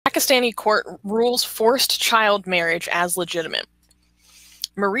Pakistani court rules forced child marriage as legitimate.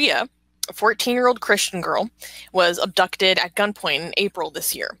 Maria, a 14-year-old Christian girl, was abducted at gunpoint in April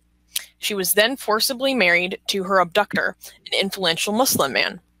this year. She was then forcibly married to her abductor, an influential Muslim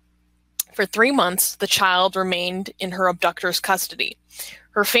man. For 3 months, the child remained in her abductor's custody.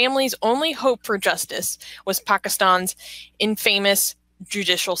 Her family's only hope for justice was Pakistan's infamous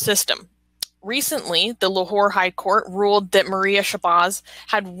judicial system. Recently, the Lahore High Court ruled that Maria Shabazz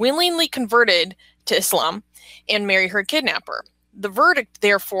had willingly converted to Islam and married her kidnapper. The verdict,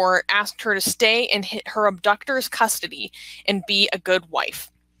 therefore, asked her to stay in her abductor's custody and be a good wife.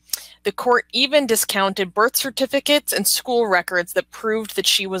 The court even discounted birth certificates and school records that proved that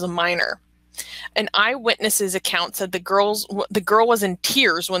she was a minor. An eyewitness's account said the girl was in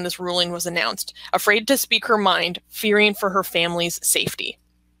tears when this ruling was announced, afraid to speak her mind, fearing for her family's safety.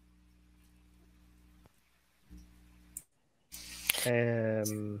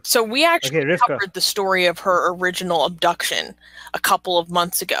 So we actually covered the story of her original abduction a couple of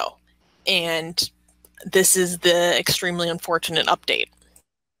months ago, and this is the extremely unfortunate update.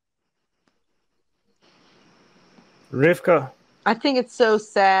 Rivka. I think it's so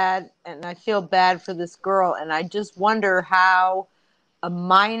sad, and I feel bad for this girl, and I just wonder how a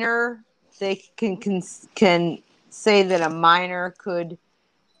minor, they can say that a minor could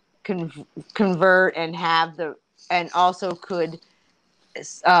convert and have and also could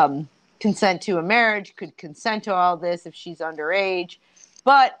consent to a marriage, could consent to all this if she's underage.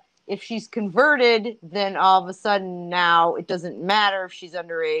 But if she's converted, then all of a sudden now it doesn't matter if she's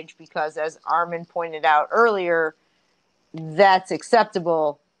underage, because as Armin pointed out earlier, that's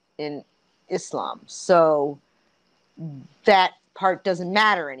acceptable in Islam. So that part doesn't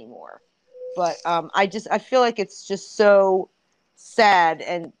matter anymore. But I feel like it's just so sad,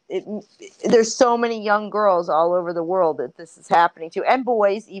 and there's so many young girls all over the world that this is happening to, and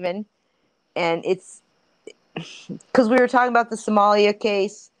boys even. And it's because we were talking about the Somalia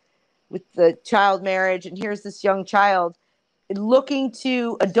case with the child marriage, and here's this young child looking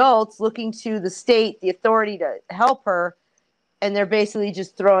to adults, looking to the state, the authority to help her, and they're basically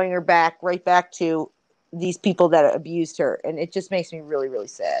just throwing her right back to these people that abused her, and it just makes me really, really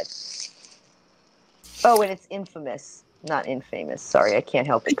sad. Oh, and it's infamous. Not infamous. Sorry, I can't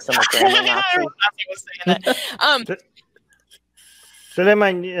help it because I'm a Nazi.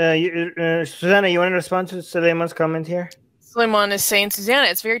 Suleiman, Susanna, you want to respond to Suleiman's comment here? Suleiman is saying, Susanna,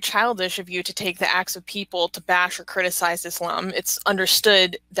 it's very childish of you to take the acts of people to bash or criticize Islam. It's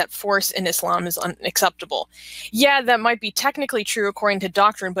understood that force in Islam is unacceptable. Yeah, that might be technically true according to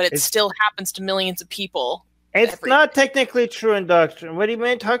doctrine, but it still happens to millions of people. It's not technically true in doctrine. What are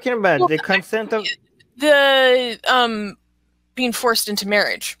you talking about? Well, the consent of... being forced into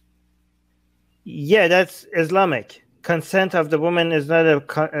marriage. Yeah, that's Islamic. Consent of the woman is not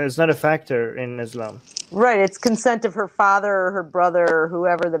a factor in Islam. Right, it's consent of her father or her brother or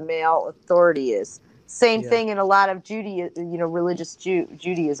whoever the male authority is. Same thing in a lot of religious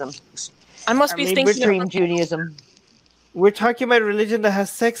Judaism. I must be thinking extreme Judaism. We're talking about religion that has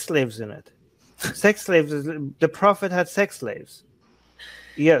sex slaves in it. Sex slaves. The Prophet had sex slaves.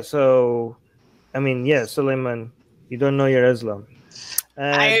 Yeah, so Suleiman, you don't know your Islam.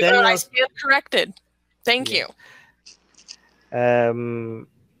 I stand corrected. Thank you.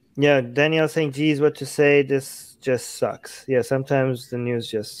 Daniel saying, geez, what to say? This just sucks. Yeah, sometimes the news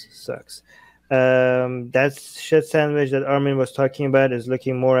just sucks. That shit sandwich that Armin was talking about is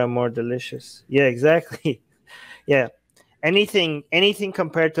looking more and more delicious. Yeah, exactly. Yeah. Anything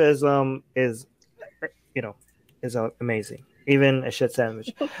compared to Islam is amazing. Even a shit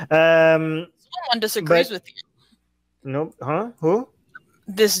sandwich. Someone disagrees with you. No, huh? Who?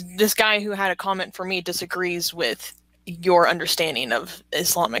 This guy who had a comment for me disagrees with your understanding of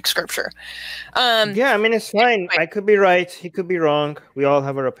Islamic scripture. Yeah, I mean, it's fine. I could be right. He could be wrong. We all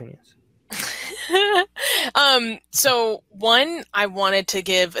have our opinions. So one, I wanted to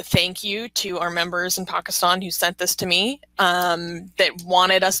give a thank you to our members in Pakistan who sent this to me, that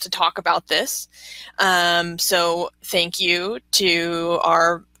wanted us to talk about this. So thank you to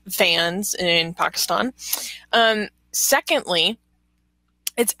our fans in Pakistan. Secondly,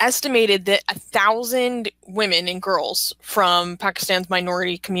 it's estimated that 1,000 women and girls from Pakistan's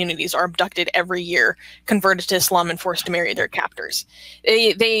minority communities are abducted every year, converted to Islam, and forced to marry their captors.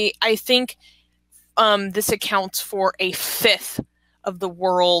 I think this accounts for a fifth of the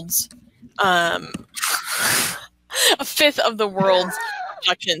world's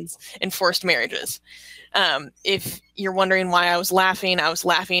abductions and forced marriages. If you're wondering why I was laughing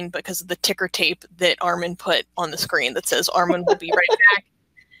because of the ticker tape that Armin put on the screen that says Armin will be right back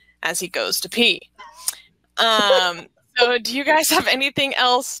as he goes to pee. So, do you guys have anything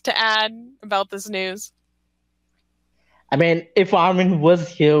else to add about this news? I mean, if Armin was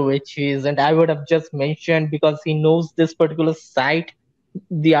here, which he isn't, I would have just mentioned because he knows this particular site.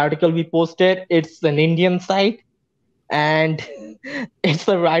 The article we posted, it's an Indian site and it's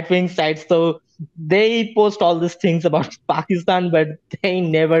a right-wing site. So they post all these things about Pakistan, but they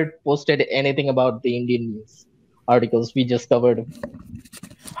never posted anything about the Indian news articles we just covered.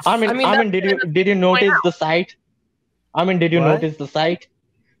 Armin, did you notice the site? Armin, did you notice the site?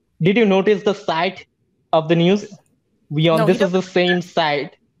 Did you notice the site of the news? This is the same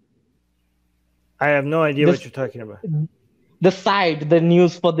site. I have no idea what you're talking about. The site, the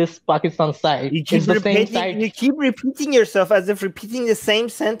news for this Pakistan site. You keep repeating yourself as if repeating the same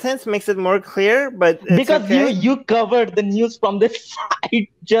sentence makes it more clear, but because you covered the news from this site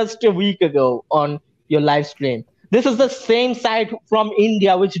just a week ago on your live stream. This is the same site from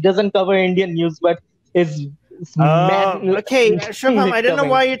India, which doesn't cover Indian news, but is okay, Subham, I don't know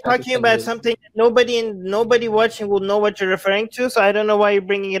why you're talking about something nobody watching will know what you're referring to, so I don't know why you're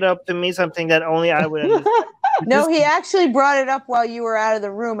bringing it up to me, something that only I would understand. No, he actually brought it up while you were out of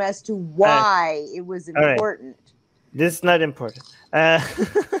the room as to why it was important. Right. This is not important. Is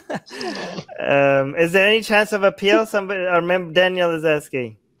there any chance of appeal? Somebody, or Daniel is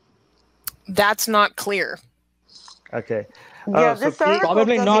asking. That's not clear. Okay. Yeah, this article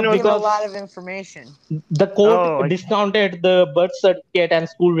probably not give because a lot of information. The court discounted the birth certificate and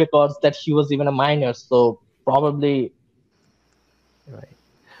school records that she was even a minor, so probably. Right.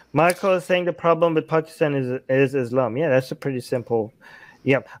 Michael is saying the problem with Pakistan is Islam. Yeah, that's a pretty simple.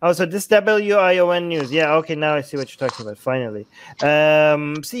 Yeah. Oh, so this WION news. Yeah. Okay. Now I see what you're talking about. Finally.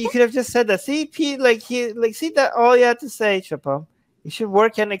 See, you could have just said that. See, see that all you had to say, Subham. You should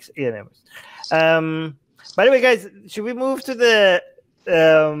work on anyways. By the way, guys, should we move to the?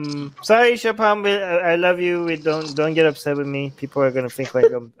 Sorry, Subham. I love you. Don't get upset with me. People are gonna think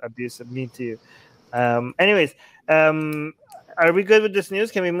like I'm abusive, mean to you. Anyways, are we good with this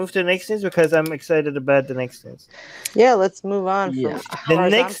news? Can we move to the next news because I'm excited about the next news? Yeah, let's move on. Yeah. The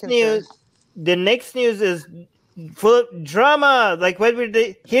next news is full of drama. Like what we're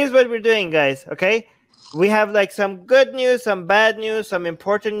doing. Here's what we're doing, guys. Okay. We have like some good news, some bad news, some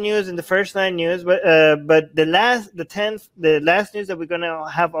important news in the first 9 news, but the last news that we're gonna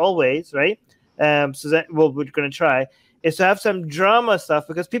have always, right? Susanna, well, we're gonna try is to have some drama stuff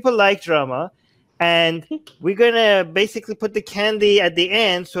because people like drama, and we're gonna basically put the candy at the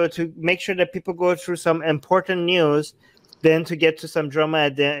end, so to make sure that people go through some important news, then to get to some drama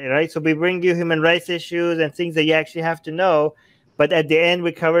at the end, right? So we bring you human rights issues and things that you actually have to know, but at the end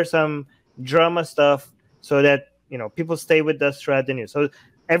we cover some drama stuff. So that people stay with us throughout the news. So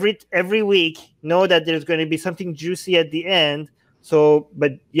every week, know that there's going to be something juicy at the end. So,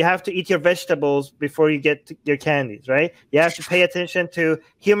 but you have to eat your vegetables before you get to your candies, right? You have to pay attention to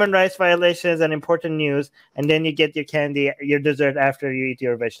human rights violations and important news, and then you get your candy, your dessert after you eat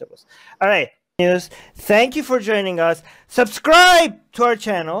your vegetables. All right. News. Thank you for joining us. Subscribe to our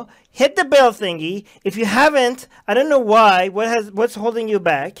channel. Hit the bell thingy. If you haven't, I don't know why. What's holding you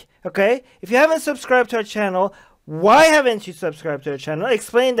back? Okay. If you haven't subscribed to our channel, why haven't you subscribed to our channel?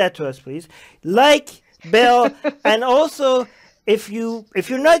 Explain that to us, please. Like, bell, and also if you're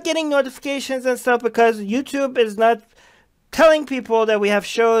not getting notifications and stuff because YouTube is not telling people that we have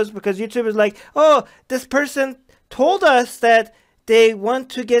shows because YouTube is like, oh, this person told us that they want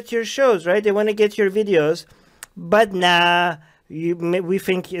to get your shows, right? They want to get your videos, but nah, we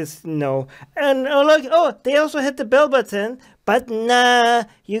think is no. And they also hit the bell button, but nah,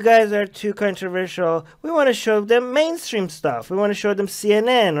 you guys are too controversial. We want to show them mainstream stuff. We want to show them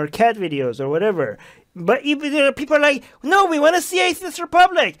CNN or cat videos or whatever. But even people are like, no, we want to see Atheist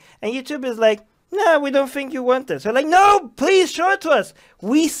Republic. And YouTube is like, no, we don't think you want this. So like, no, please show it to us.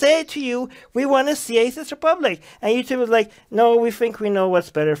 We say to you, we want to see Atheist Republic. And YouTube is like, no, we think we know what's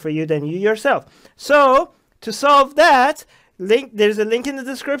better for you than you yourself. So to solve that, there's a link in the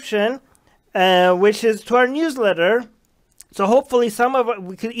description, which is to our newsletter. So hopefully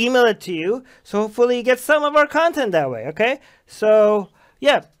we could email it to you. So hopefully you get some of our content that way. Okay. So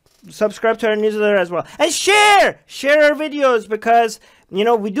yeah, subscribe to our newsletter as well. And share our videos because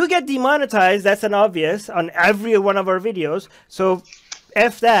we do get demonetized. That's an obvious on every one of our videos. So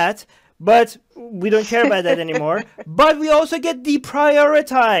F that. But we don't care about that anymore. But we also get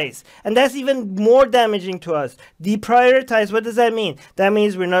deprioritized. And that's even more damaging to us. Deprioritized, what does that mean? That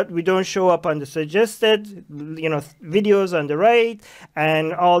means we don't show up on the suggested, videos on the right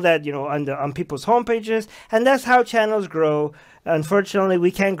and all that, on people's homepages. And that's how channels grow. Unfortunately,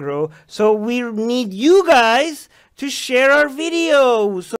 we can't grow. So we need you guys to share our videos.